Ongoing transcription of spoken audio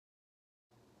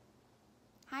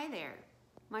Hi there,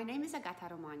 my name is Agata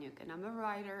Romaniuk and I'm a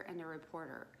writer and a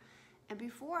reporter. And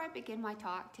before I begin my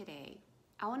talk today,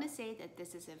 I want to say that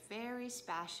this is a very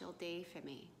special day for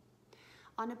me.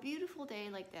 On a beautiful day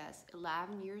like this,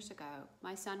 11 years ago,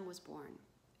 my son was born.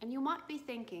 And you might be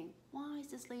thinking, why is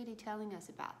this lady telling us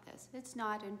about this? It's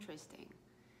not interesting.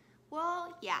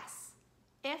 Well, yes,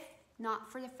 if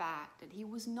not for the fact that he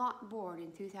was not born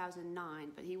in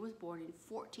 2009, but he was born in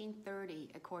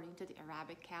 1430 according to the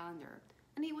Arabic calendar.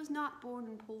 And he was not born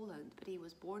in Poland, but he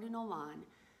was born in Oman,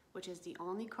 which is the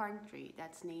only country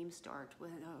that's name starts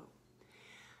with an O.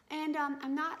 And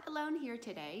I'm not alone here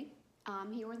today.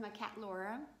 I'm here with my cat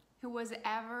Laura, who was the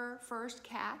first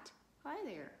cat. Hi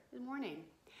there, good morning.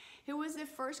 Who was the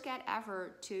first cat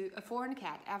ever a foreign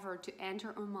cat ever to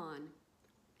enter Oman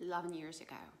 11 years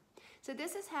ago. So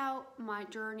this is how my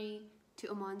journey to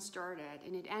Oman started,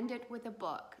 and it ended with a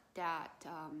book that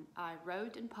I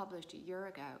wrote and published a year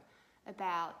ago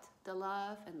about the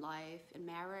love and life and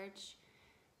marriage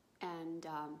and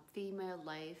female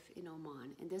life in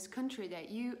Oman, in this country that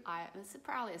it's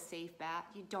probably a safe bet,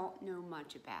 you don't know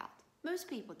much about. Most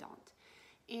people don't.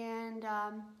 And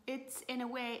it's in a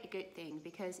way a good thing,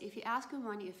 because if you ask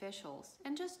Omani officials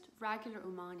and just regular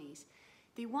Omanis,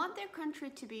 they want their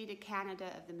country to be the Canada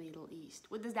of the Middle East.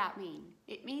 What does that mean?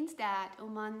 It means that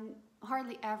Oman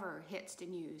hardly ever hits the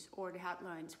news or the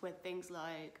headlines with things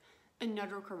like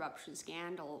another corruption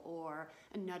scandal or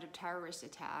another terrorist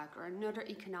attack or another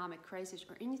economic crisis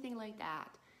or anything like that.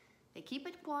 They keep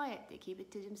it quiet, they keep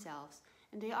it to themselves,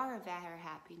 and they are a very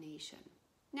happy nation.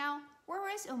 Now,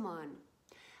 where is Oman?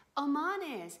 Oman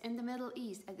is in the Middle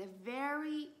East at the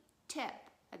very tip,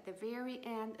 at the very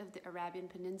end of the Arabian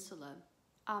Peninsula,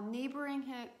 neighboring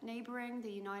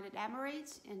the United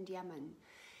Emirates and Yemen.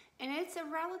 And it's a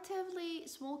relatively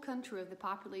small country with a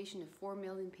population of 4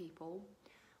 million people,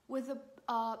 with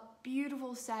a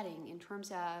beautiful setting in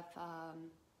terms of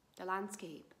the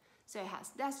landscape. So it has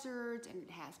deserts, and it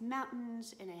has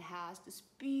mountains, and it has this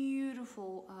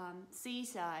beautiful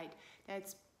seaside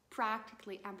that's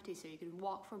practically empty, so you can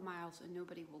walk for miles and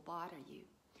nobody will bother you.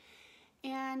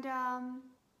 And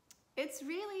it's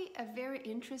really a very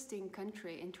interesting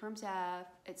country in terms of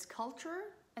its culture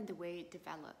and the way it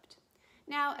developed.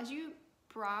 Now, as you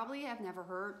probably have never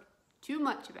heard too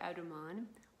much about Oman,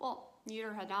 well,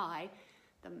 neither had I.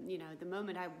 The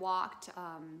moment I walked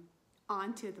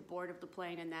onto the board of the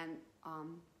plane and then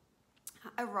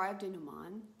arrived in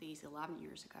Oman these 11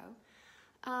 years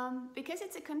ago, because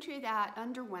it's a country that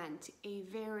underwent a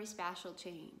very special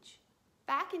change.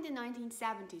 Back in the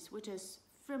 1970s, which is,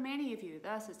 for many of you,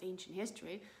 this is ancient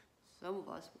history, some of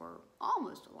us were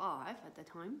almost alive at the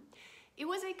time, it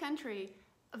was a country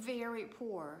very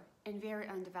poor and very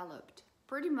undeveloped.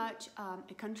 Pretty much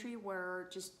a country where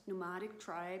just nomadic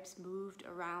tribes moved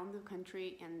around the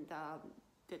country and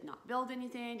did not build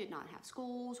anything, did not have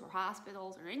schools or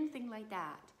hospitals or anything like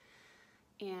that.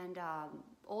 And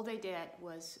all they did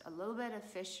was a little bit of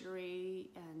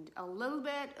fishery and a little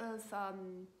bit of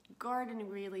gardening,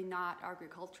 really, not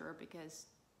agriculture, because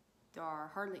there are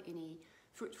hardly any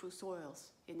fruitful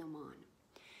soils in Oman.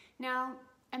 Now,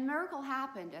 a miracle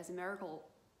happened, as a miracle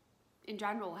in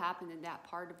general happened in that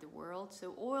part of the world.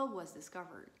 So oil was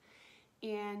discovered,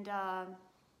 and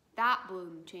that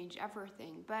boom changed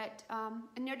everything. But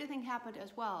another thing happened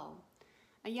as well.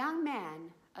 A young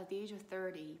man at the age of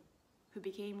 30, who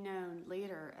became known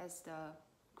later as the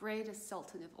greatest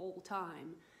sultan of all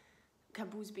time,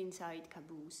 Qaboos bin Said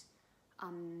Qaboos,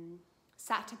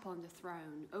 sat upon the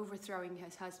throne, overthrowing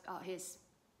his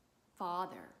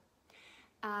father.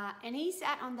 And he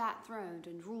sat on that throne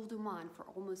and ruled Oman for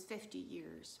almost 50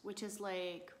 years, which is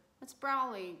like, it's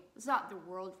not the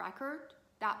world record.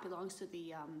 That belongs to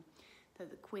the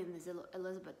Queen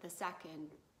Elizabeth II.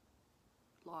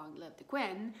 Long live the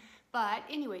Queen. But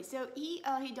anyway, so he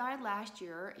died last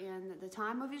year, and the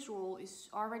time of his rule is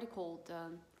already called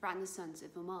the Renaissance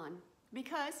of Oman,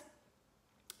 because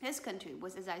his country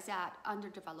was, as I said,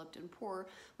 underdeveloped and poor,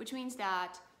 which means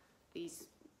that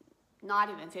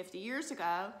not even 50 years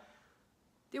ago,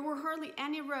 there were hardly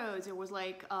any roads. There was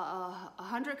like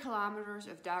 100 kilometers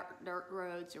of dirt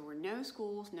roads. There were no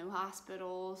schools, no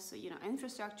hospitals.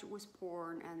 Infrastructure was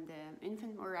poor, and the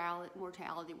infant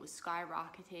mortality was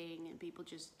skyrocketing, and people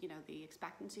just, the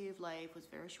expectancy of life was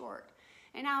very short.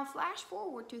 And now flash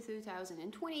forward to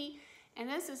 2020, and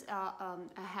this is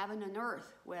a heaven on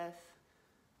earth with,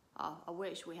 I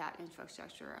wish we had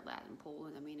infrastructure like that in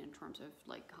Poland, in terms of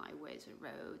like highways and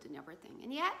roads and everything.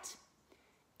 And yet,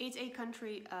 it's a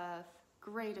country of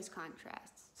greatest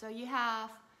contrasts. So you have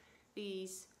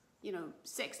these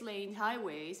 6-lane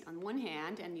highways on one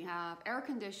hand, and you have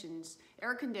air-conditioned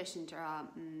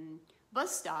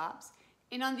bus stops.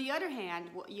 And on the other hand,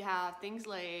 you have things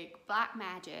like black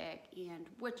magic and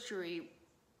witchery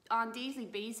on daily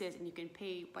basis, and you can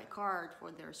pay by card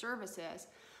for their services.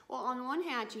 Well, on one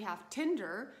hand, you have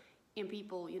Tinder and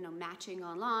people, matching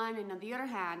online. And on the other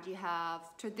hand, you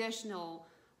have traditional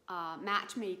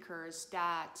matchmakers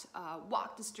that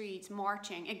walk the streets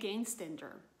marching against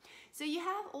Tinder. So you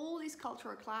have all these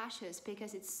cultural clashes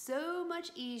because it's so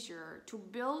much easier to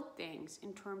build things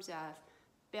in terms of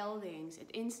buildings and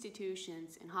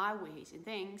institutions and highways and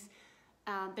things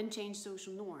than change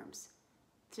social norms.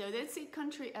 So that's a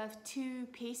country of two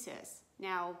paces.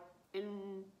 Now,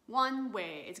 in one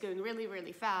way, it's going really,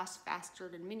 really fast, faster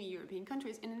than many European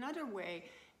countries. In another way,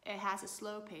 it has a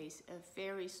slow pace of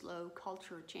very slow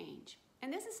cultural change.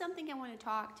 And this is something I want to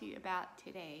talk to you about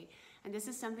today. And this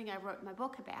is something I wrote my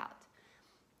book about.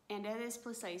 And that is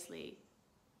precisely,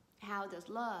 how does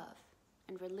love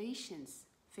and relations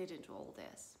fit into all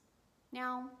this?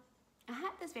 Now, I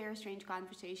had this very strange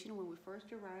conversation when we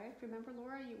first arrived. Remember,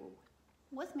 Laura, you were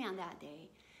with me on that day,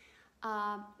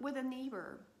 with a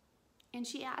neighbor. And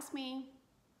she asked me,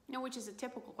 which is a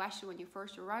typical question when you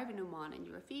first arrive in Oman and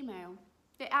you're a female.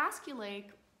 They ask you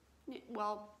like,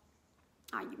 well,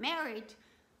 are you married?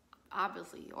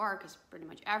 Obviously you are, because pretty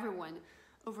much everyone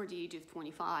over the age of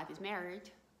 25 is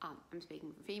married. I'm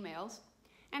speaking for females.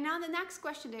 And now the next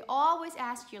question they always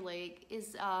ask you like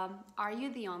is, are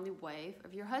you the only wife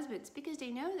of your husbands? Because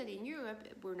they know that in Europe,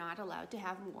 we're not allowed to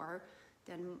have more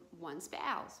than one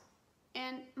spouse.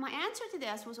 And my answer to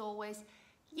this was always,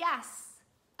 yes.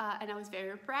 And I was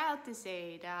very proud to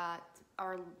say that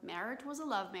our marriage was a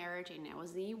love marriage and I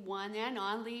was the one and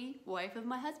only wife of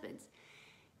my husband's.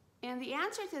 And the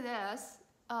answer to this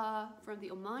from the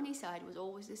Omani side was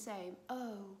always the same.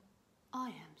 Oh, I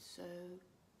am so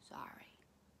sorry.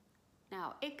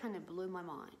 Now, it kind of blew my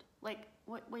mind. Like,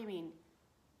 what do you mean?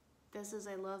 This is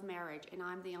a love marriage and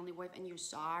I'm the only wife and you're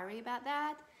sorry about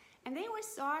that? And they were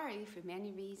sorry for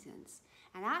many reasons.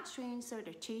 And that strange sort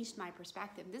of changed my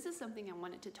perspective. This is something I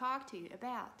wanted to talk to you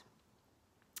about.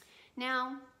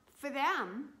 Now, for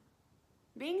them,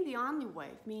 being the only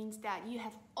wife means that you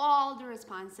have all the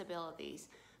responsibilities,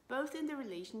 both in the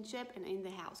relationship and in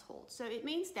the household. So it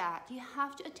means that you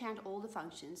have to attend all the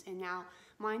functions. And now,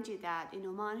 mind you that in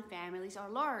Oman, families are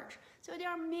large. So there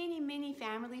are many, many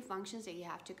family functions that you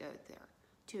have to go there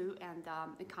to and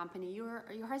accompany your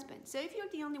husband. So if you're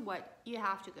the only wife, you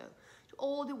have to go to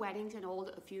all the weddings and all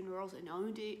the funerals and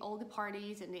all the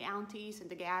parties and the aunties and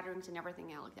the gatherings and everything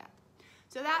like that.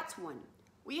 So that's one.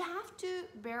 We have to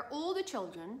bear all the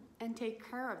children and take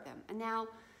care of them. And now,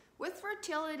 with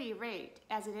fertility rate,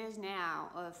 as it is now,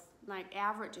 of like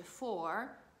average of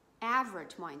 4,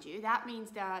 average, mind you, that means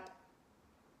that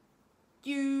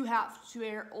you have to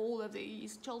bear all of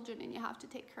these children and you have to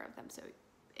take care of them. So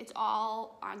it's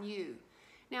all on you.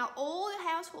 Now, all the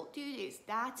household duties,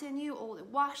 that's on you, all the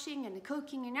washing and the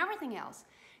cooking and everything else.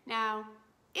 Now,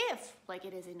 if, like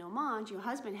it is in Oman, your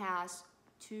husband has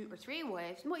 2 or 3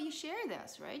 wives, well, you share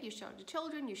this, right? You share the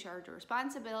children, you share the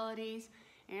responsibilities,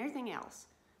 and everything else.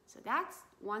 So that's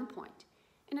one point.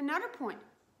 And another point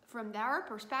from their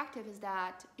perspective is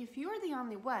that if you're the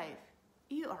only wife,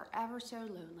 you are ever so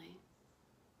lonely.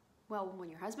 Well, when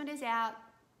your husband is out,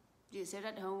 you sit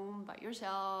at home by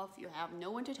yourself, you have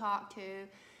no one to talk to,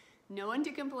 no one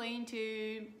to complain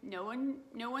to,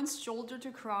 no one's shoulder to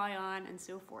cry on, and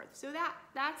so forth. So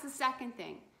that's the second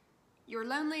thing. You're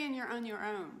lonely and you're on your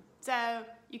own. So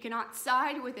you cannot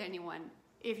side with anyone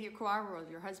if you quarrel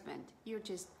with your husband. You're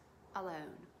just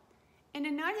alone. And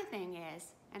another thing is,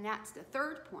 and that's the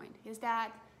third point, is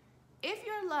that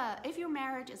if your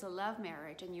marriage is a love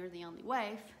marriage and you're the only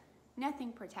wife,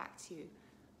 nothing protects you.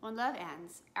 When love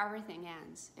ends, everything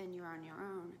ends and you're on your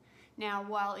own. Now,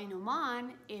 while in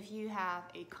Oman, if you have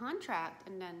a contract,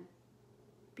 and then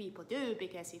people do,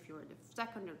 because if you're the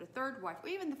second or the third wife, or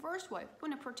even the first wife, you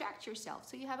want to protect yourself,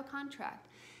 so you have a contract.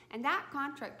 And that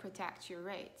contract protects your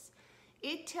rights.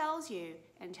 It tells you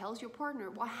and tells your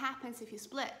partner what happens if you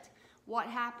split, what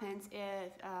happens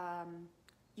if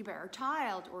you bear a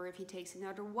child, or if he takes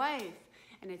another wife,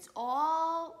 and it's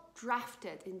all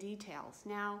drafted in details.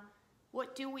 Now,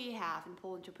 what do we have in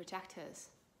Poland to protect us?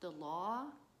 The law?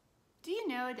 Do you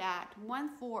know that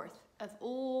 1/4 of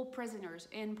all prisoners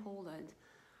in Poland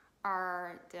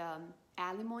are the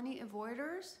alimony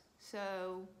avoiders?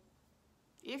 So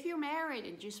if you're married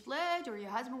and you split, or your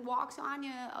husband walks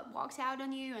out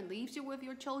on you and leaves you with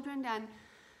your children, then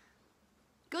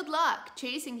good luck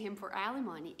chasing him for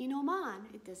alimony. In Oman,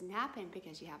 it doesn't happen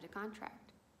because you have the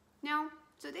contract. Now,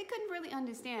 So they couldn't really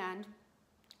understand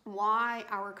why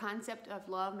our concept of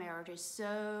love marriage is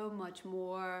so much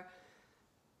more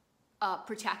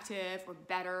protective or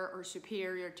better or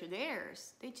superior to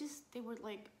theirs. They were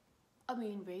like, I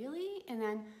mean, really? And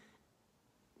then,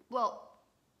 well,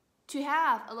 to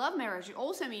have a love marriage, it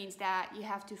also means that you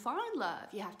have to find love,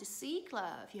 you have to seek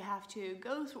love, you have to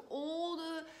go through all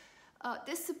the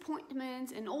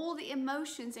disappointments and all the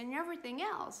emotions and everything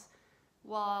else.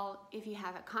 Well, if you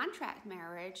have a contract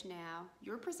marriage now,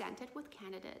 you're presented with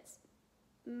candidates,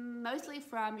 mostly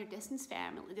from your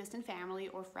distant family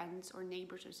or friends or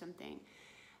neighbors or something.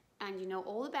 And you know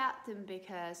all about them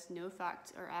because no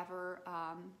facts are ever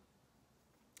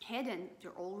hidden,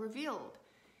 they're all revealed.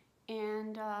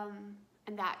 And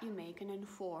that you make an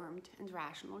informed and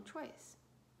rational choice.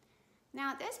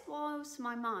 Now this blows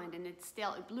my mind, and it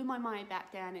blew my mind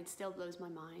back then, it still blows my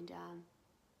mind.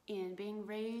 In being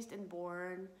raised and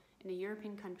born in a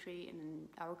European country and in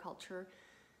our culture,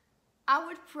 I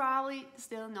would probably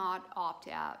still not opt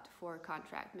out for a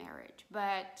contract marriage,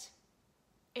 but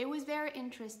it was very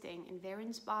interesting and very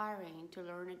inspiring to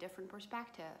learn a different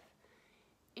perspective.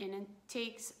 And it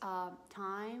takes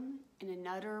time and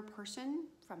another person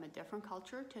from a different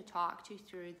culture to talk to you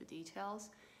through the details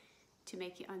to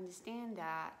make you understand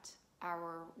that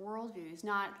our worldview is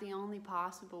not the only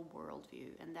possible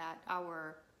worldview, and that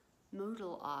our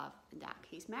model of, in that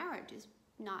case, marriage is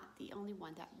not the only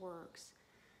one that works.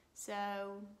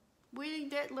 So we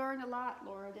did learn a lot,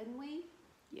 Laura, didn't we?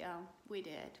 Yeah, we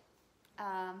did.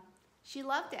 She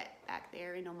loved it back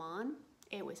there in Oman.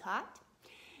 It was hot,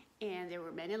 and there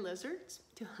were many lizards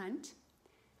to hunt,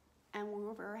 and we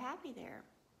were very happy there.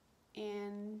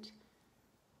 And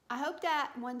I hope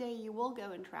that one day you will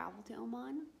go and travel to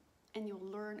Oman, and you'll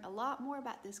learn a lot more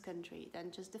about this country than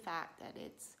just the fact that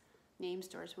its name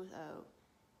starts with O,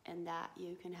 and that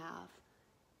you can have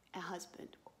a husband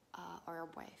or a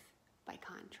wife by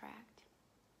contract.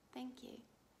 Thank you.